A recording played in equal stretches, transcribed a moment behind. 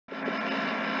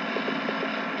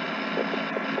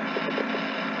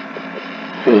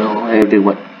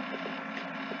everyone.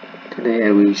 Today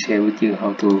I will share with you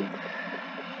how to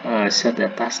set a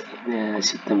task in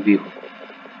system view.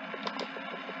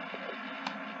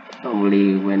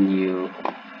 Normally when you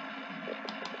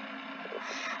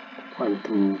want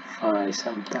to find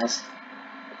some task,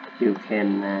 you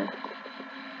can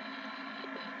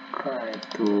try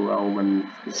to open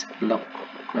this block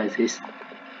like this,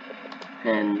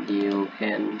 and you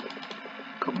can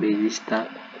copy this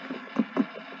task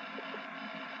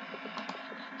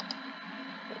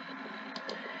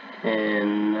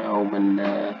and open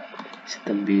the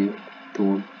system view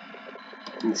tool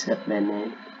and set the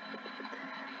name,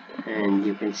 and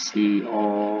you can see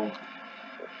all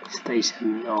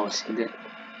station or select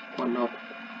one of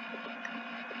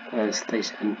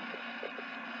station.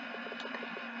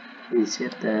 We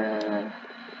set the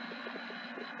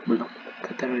block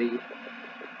category,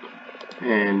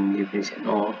 and you can set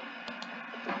all,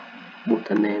 put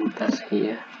the name task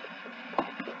here.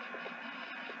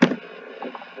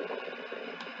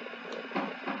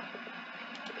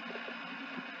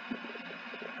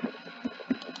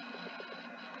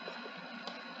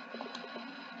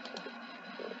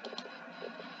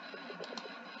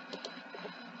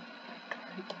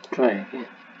 Try again.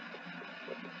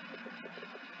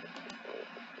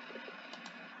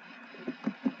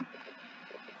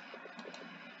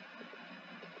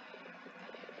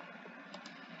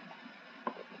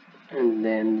 And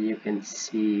then you can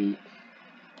see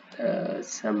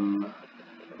some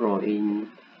drawing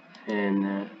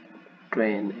and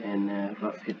train and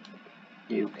graphic.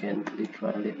 You can click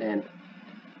on it and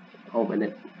open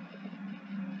it.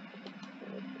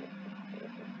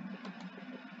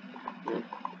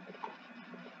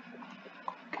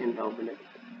 Can open it.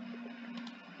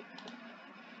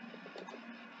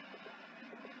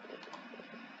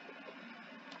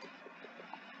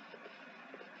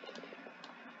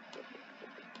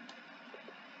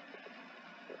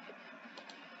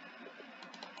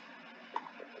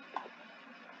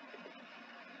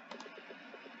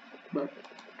 But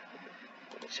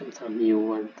sometimes you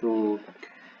want to,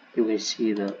 you can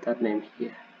see the that name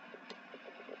here.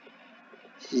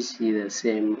 You see the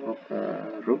same of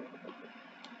root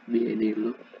BAD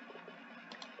loop.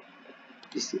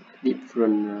 It's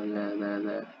different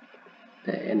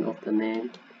the end of the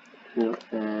name, not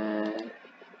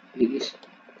English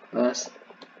plus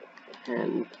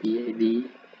and BAD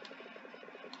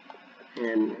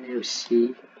and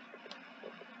LC.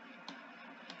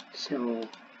 So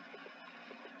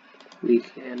we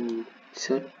can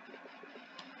search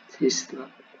this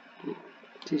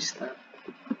tab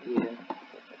here,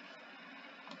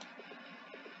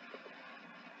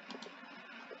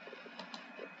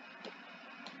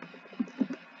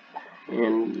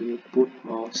 and you put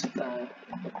more style,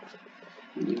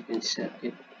 you can set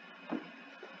it.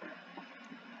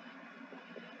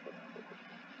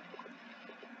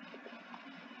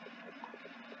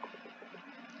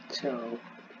 So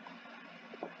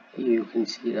you can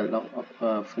see a lot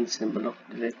of function block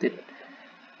related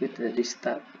with this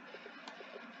tab.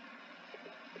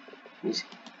 This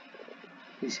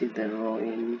is the row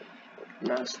in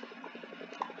last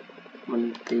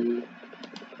monthly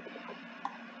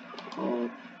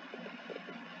or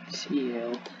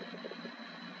CL.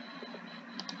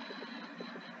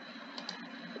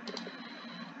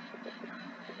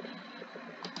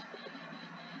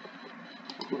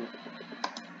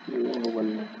 You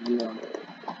open beyond.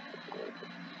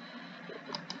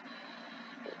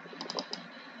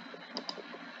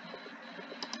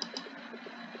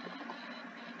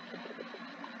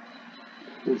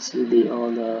 You see the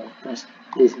other task.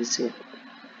 This is it.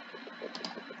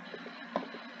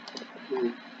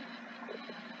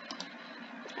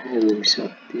 I will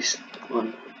set this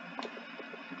one.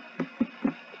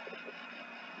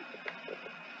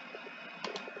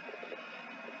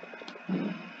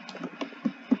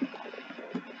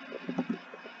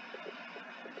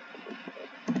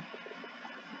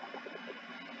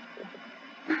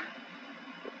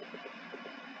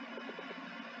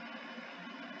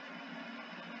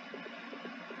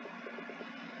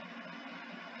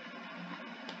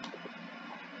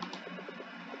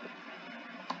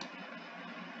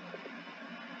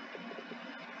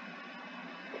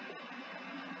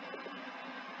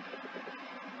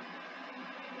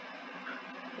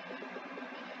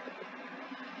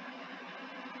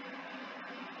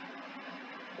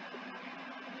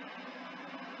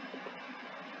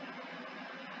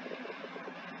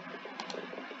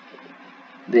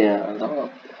 There are a lot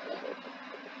of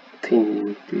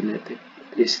things related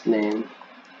to this name.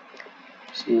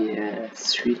 See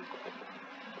street,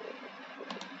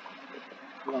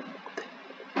 lot,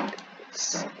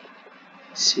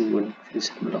 C1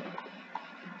 function block.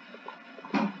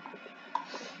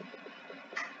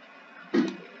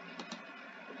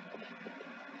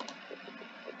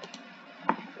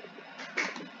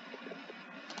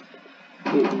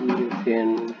 you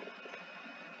can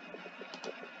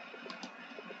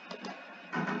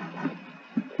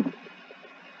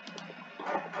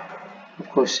of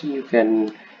course you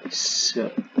can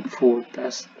search full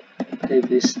task like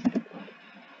this,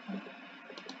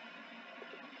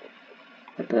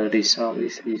 but the result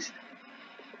is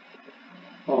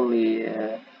only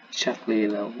exactly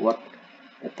what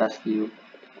the task you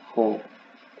hold,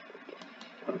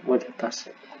 what the task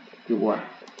you want.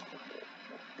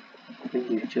 When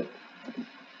you just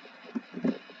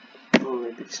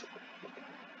only this.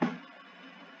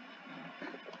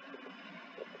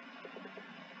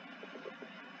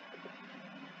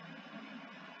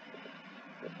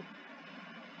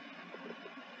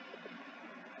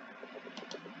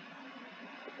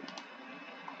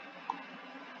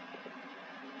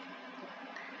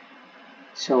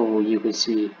 So you can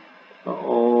see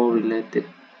all related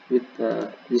with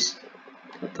this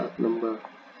task number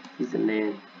is the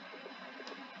name,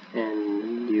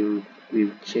 and you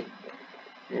will check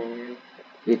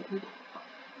it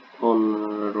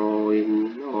on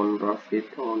drawing, on Profit,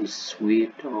 on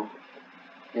suite, or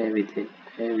everything,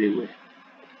 everywhere.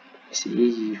 It's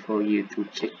easy for you to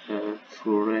check the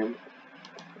full RAM.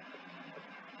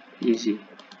 Easy.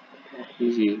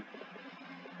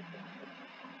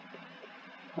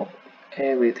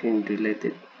 Everything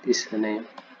related is the name,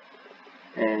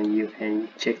 and you can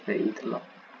check the interlock,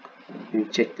 you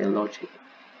check the logic,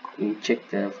 you check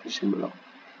the function block,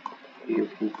 you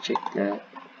can check the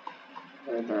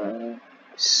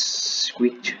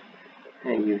switch,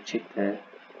 and you check the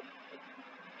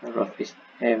office.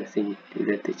 Everything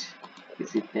related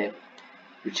with its name.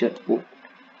 You just put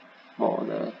more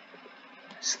the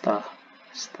star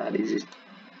is it.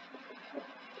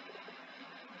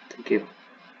 Thank you.